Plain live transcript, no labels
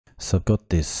So I've got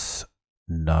this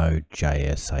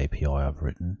NodeJS API I've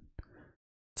written.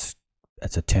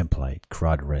 It's a template,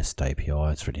 CRUD REST API.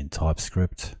 It's written in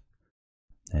TypeScript,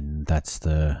 and that's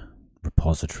the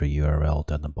repository URL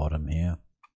down the bottom here.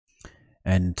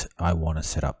 And I want to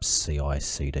set up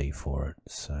CI/CD for it,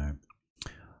 so I'm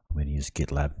going to use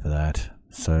GitLab for that.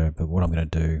 But what I'm going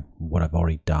to do, what I've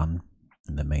already done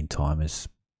in the meantime, is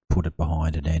put it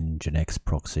behind an Nginx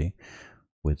proxy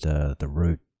with the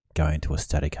root going to a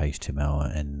static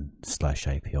HTML and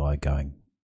 /API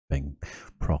being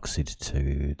proxied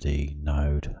to the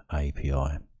Node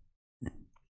API.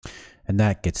 And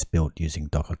that gets built using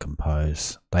Docker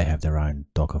Compose. They have their own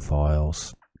Docker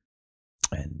files,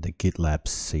 and the GitLab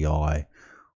CI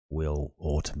will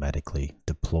automatically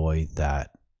deploy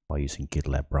that by using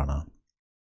GitLab Runner.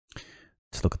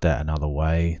 Let's look at that another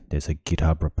way. There's a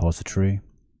GitHub repository.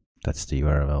 That's the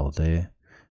URL there.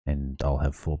 And I'll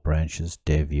have 4 branches: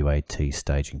 dev, UAT,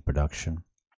 staging, production.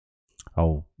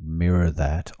 I'll mirror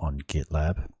that on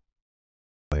GitLab,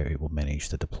 where it will manage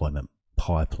the deployment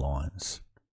pipelines.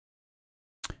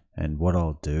 And what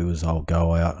I'll do is I'll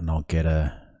go out and I'll get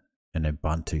an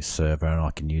Ubuntu server, and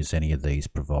I can use any of these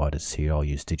providers here. I'll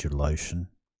use DigitalOcean,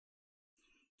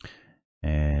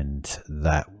 and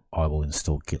that I will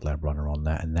install GitLab Runner on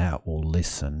that, and that will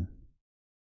listen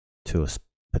to a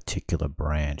particular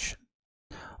branch.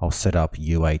 I'll set up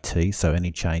UAT, so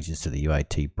any changes to the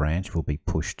UAT branch will be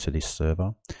pushed to this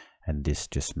server, and this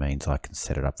just means I can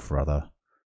set it up for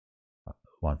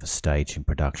one for staging,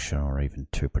 production, or even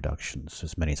 2 productions,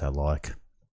 as many as I like.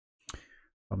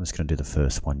 I'm just going to do the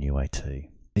first one, UAT.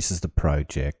 This is the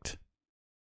project.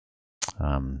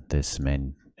 There's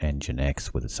some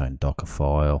Nginx with its own Docker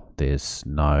file. There's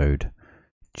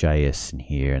Node.js in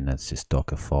here, and that's this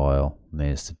Docker file. And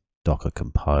there's the Docker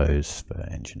Compose for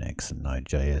Nginx and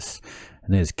Node.js.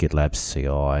 And there's GitLab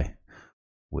CI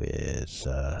with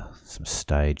some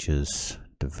stages,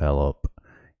 develop,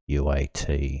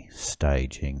 UAT,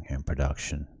 staging, and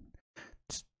production.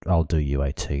 I'll do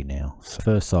UAT now. So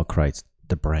first I'll create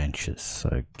the branches.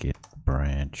 So git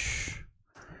branch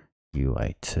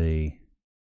UAT,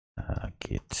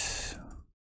 git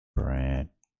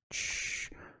branch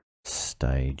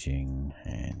staging,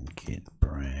 and git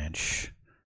branch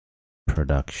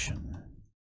production.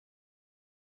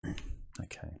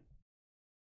 Okay.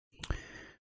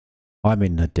 I'm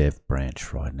in the dev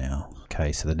branch right now.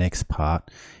 Okay, so the next part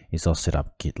is I'll set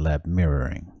up GitLab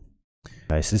mirroring.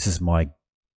 Okay, so this is my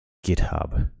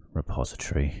GitHub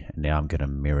repository, and now I'm going to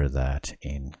mirror that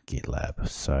in GitLab.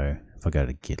 So if I go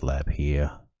to GitLab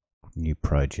here, new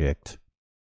project,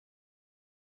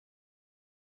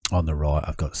 on the right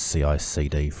I've got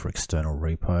CI/CD for external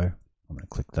repo. I'm going to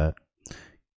click that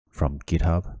from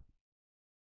GitHub.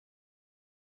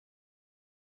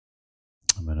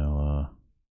 I'm going to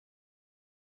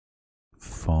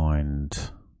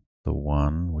find the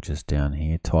one which is down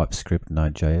here, TypeScript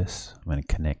NodeJS. I'm going to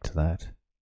connect to that.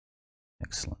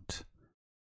 Excellent.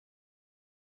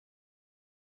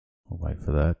 We'll wait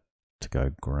for that to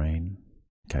go green.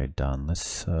 Okay, done.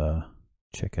 Let's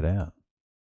check it out.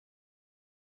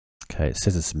 Okay, it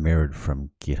says it's mirrored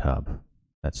from GitHub.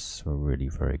 That's really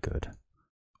very good.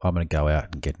 I'm going to go out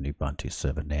and get an Ubuntu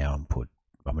server now and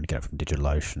I'm going to get it from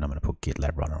DigitalOcean. I'm going to put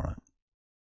GitLab Runner on it.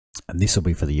 And this will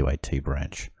be for the UAT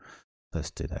branch.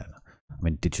 Let's do that. I'm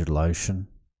in DigitalOcean.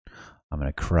 I'm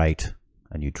going to create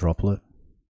a new droplet.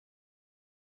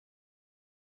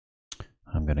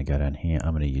 I'm going to go down here.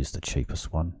 I'm going to use the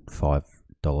cheapest one,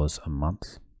 $5 a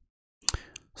month.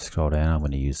 Scroll down. I'm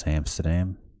going to use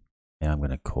Amsterdam. And I'm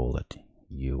going to call it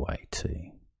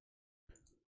UAT.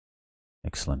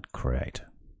 Excellent. Create.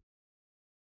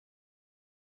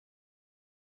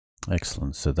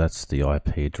 Excellent. So that's the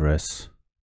IP address.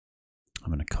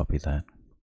 I'm going to copy that.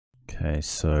 Okay,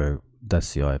 so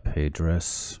that's the IP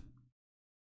address.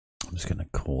 I'm just going to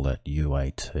call that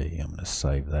UAT. I'm going to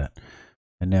save that.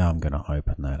 And now I'm going to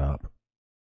open that up.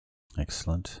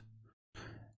 Excellent.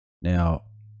 Now,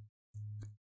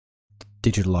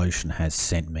 DigitalOcean has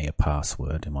sent me a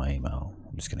password in my email.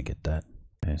 I'm just going to get that.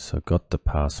 Okay, so I've got the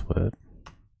password.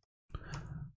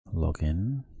 Log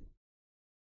in.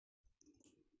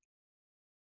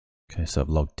 Okay, so I've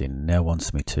logged in. Now it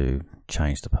wants me to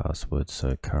change the password.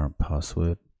 So current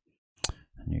password,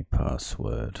 new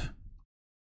password.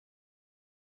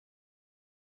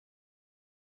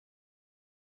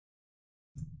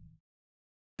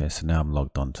 Okay, so now I'm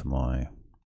logged onto my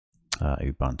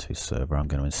Ubuntu server. I'm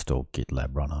going to install GitLab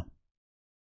Runner.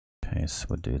 Okay, so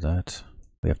we'll do that.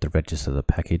 We have to register the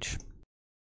package.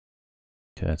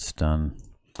 Okay, that's done.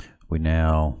 We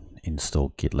now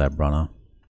install GitLab Runner.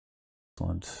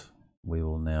 Excellent. We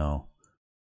will now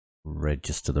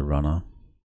register the runner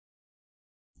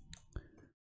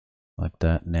like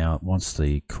that. Now it wants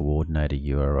the coordinator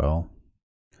URL.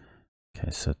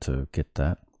 Okay, so to get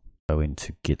that, go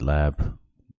into GitLab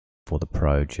for the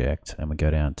project, and we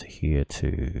go down to here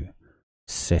to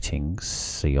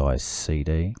settings,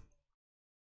 CI/CD,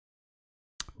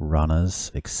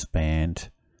 runners, expand.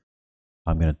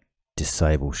 I'm going to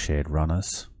disable shared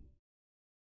runners.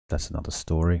 That's another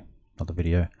story, another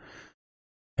video.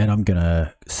 And I'm going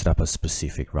to set up a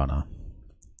specific runner.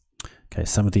 Okay,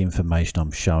 some of the information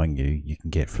I'm showing you, you can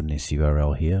get from this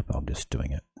URL here, but I'm just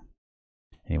doing it.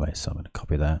 Anyway, so I'm going to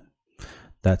copy that.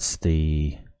 That's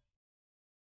the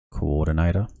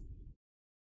coordinator.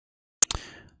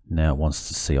 Now it wants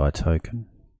the CI token.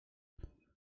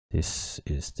 This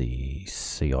is the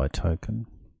CI token.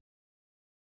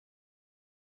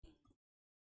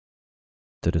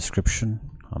 The description,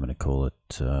 I'm going to call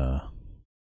it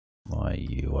my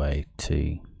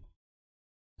UAT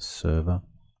server.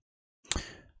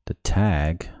 The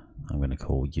tag, I'm going to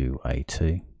call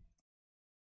UAT.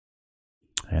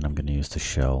 And I'm going to use the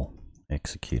shell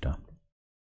executor.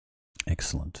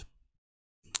 Excellent.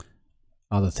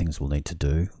 Other things we'll need to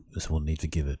do is we'll need to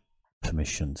give it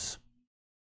permissions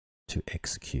to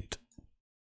execute.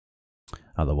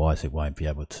 Otherwise it won't be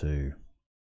able to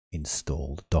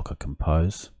install the Docker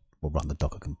Compose. We'll run the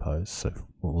Docker Compose. So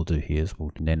what we'll do here is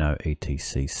we'll nano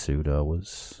etc sudo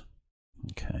was,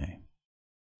 okay.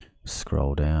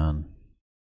 Scroll down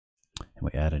and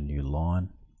we add a new line.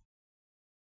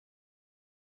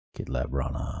 GitLab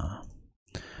runner,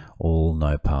 all,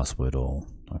 no password, all.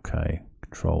 Okay,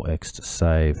 Control X to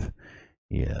save.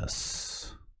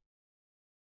 Yes.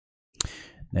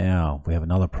 Now we have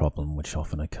another problem which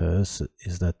often occurs,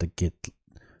 is that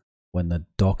when the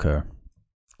Docker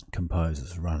Compose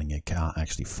is running, it can't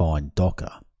actually find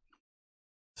Docker.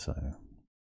 So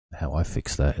how I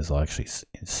fix that is I actually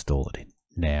install it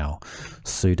now.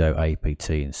 Sudo apt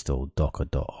install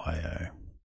docker.io.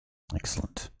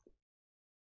 Excellent.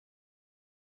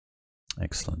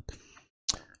 Excellent.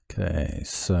 Okay,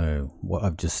 so what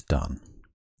I've just done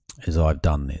is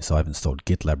I've installed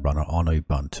GitLab runner on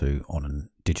Ubuntu on a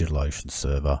DigitalOcean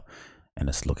server, and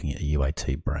it's looking at a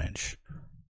UAT branch.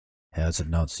 How does it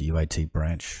know it's a UAT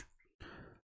branch?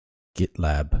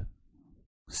 GitLab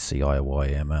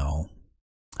CIYML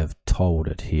have told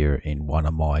it here in one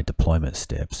of my deployment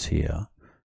steps here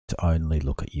to only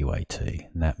look at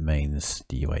UAT, and that means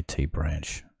the UAT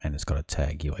branch, and it's got a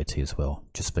tag UAT as well,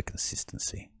 just for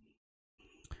consistency.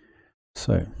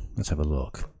 So let's have a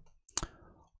look.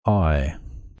 I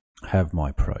have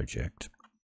my project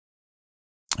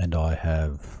and I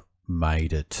have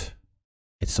made it,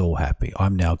 it's all happy.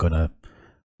 I'm now going to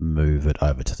move it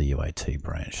over to the UAT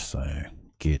branch. So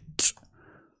git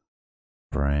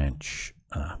branch,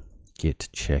 git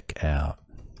checkout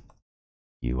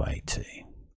UAT.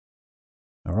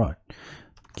 All right,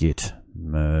 git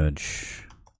merge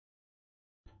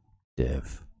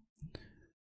dev.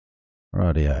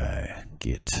 Rightio,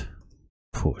 git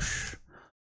push.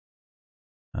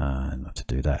 Not to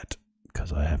do that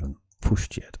because I haven't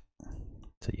pushed yet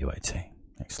to UAT.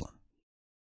 Excellent.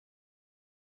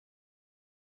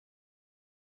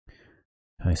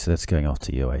 Okay, so that's going off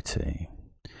to UAT.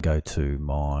 Go to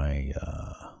my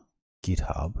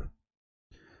GitHub.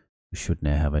 We should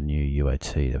now have a new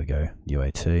UAT. There we go.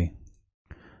 UAT.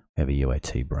 We have a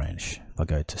UAT branch. If I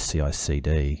go to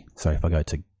CI/CD, sorry, if I go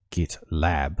to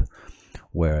GitLab,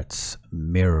 where it's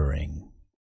mirroring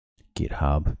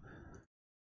GitHub,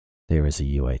 there is a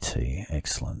UAT.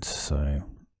 Excellent. So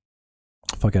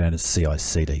if I go down to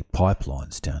CI/CD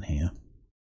pipelines down here,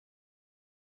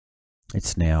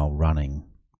 it's now running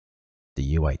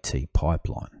the UAT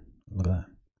pipeline. Look at that.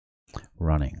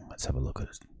 Running. Let's have a look at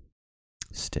it.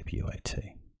 Step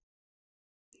UAT.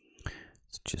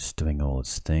 It's just doing all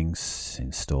its things,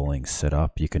 installing,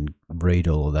 setup. You can read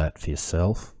all of that for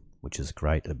yourself, which is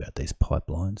great about these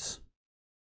pipelines.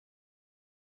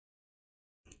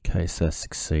 Okay, so that's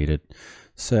succeeded.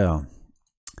 So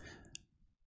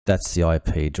that's the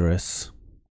IP address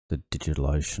that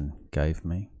DigitalOcean gave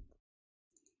me.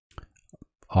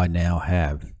 I now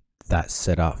have that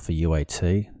set up for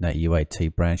UAT. That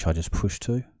UAT branch I just pushed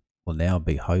to will now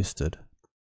be hosted.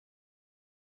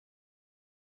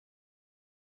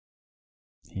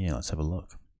 Here, let's have a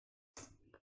look.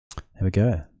 There we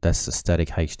go. That's the static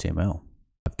HTML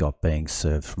I've got being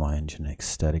served from my Nginx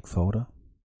static folder.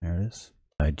 There it is.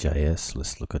 NodeJS.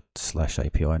 Let's look at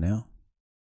 /API now.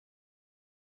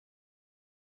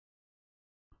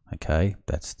 Okay,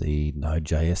 that's the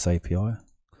NodeJS API.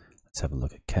 Let's have a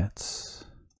look at cats.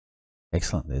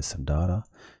 Excellent. There's some data.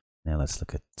 Now let's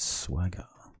look at Swagger.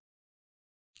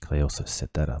 So I also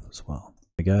set that up as well.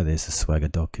 There we go, there's the Swagger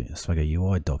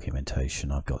UI documentation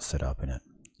I've got set up in it,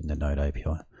 in the Node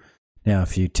API. Now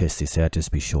if you test this out,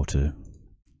 just be sure to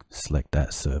select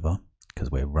that server,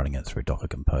 because we're running it through Docker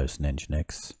Compose and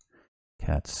Nginx.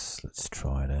 Cats, let's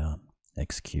try it out.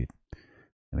 Execute.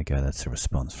 There we go, that's a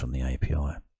response from the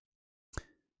API.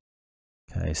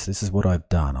 Okay, so this is what I've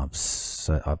done.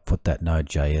 I've put that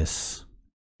Node.js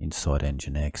inside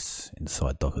Nginx,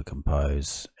 inside Docker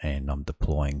Compose, and I'm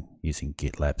deploying using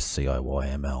GitLab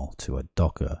CIYML to an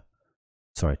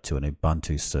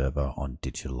Ubuntu server on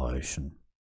DigitalOcean.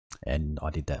 And I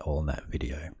did that all in that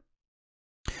video.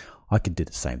 I can do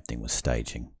the same thing with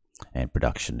staging and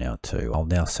production now too. I'll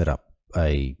now set up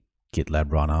a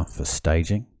GitLab runner for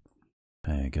staging.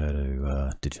 Okay, go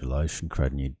to DigitalOcean,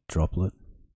 create a new droplet.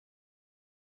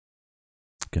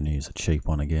 Going to use a cheap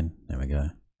one again. There we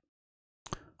go.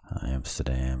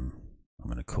 Amsterdam. I'm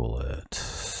going to call it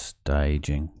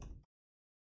staging.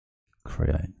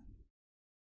 Create.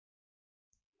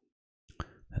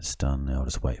 That's done. Now I'll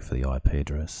just wait for the IP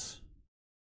address.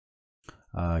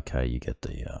 Okay, you get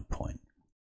the point.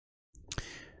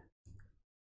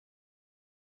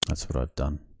 That's what I've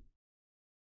done.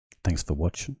 Thanks for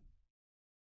watching.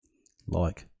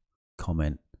 Like,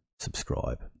 comment,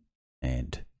 subscribe,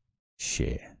 and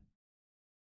share.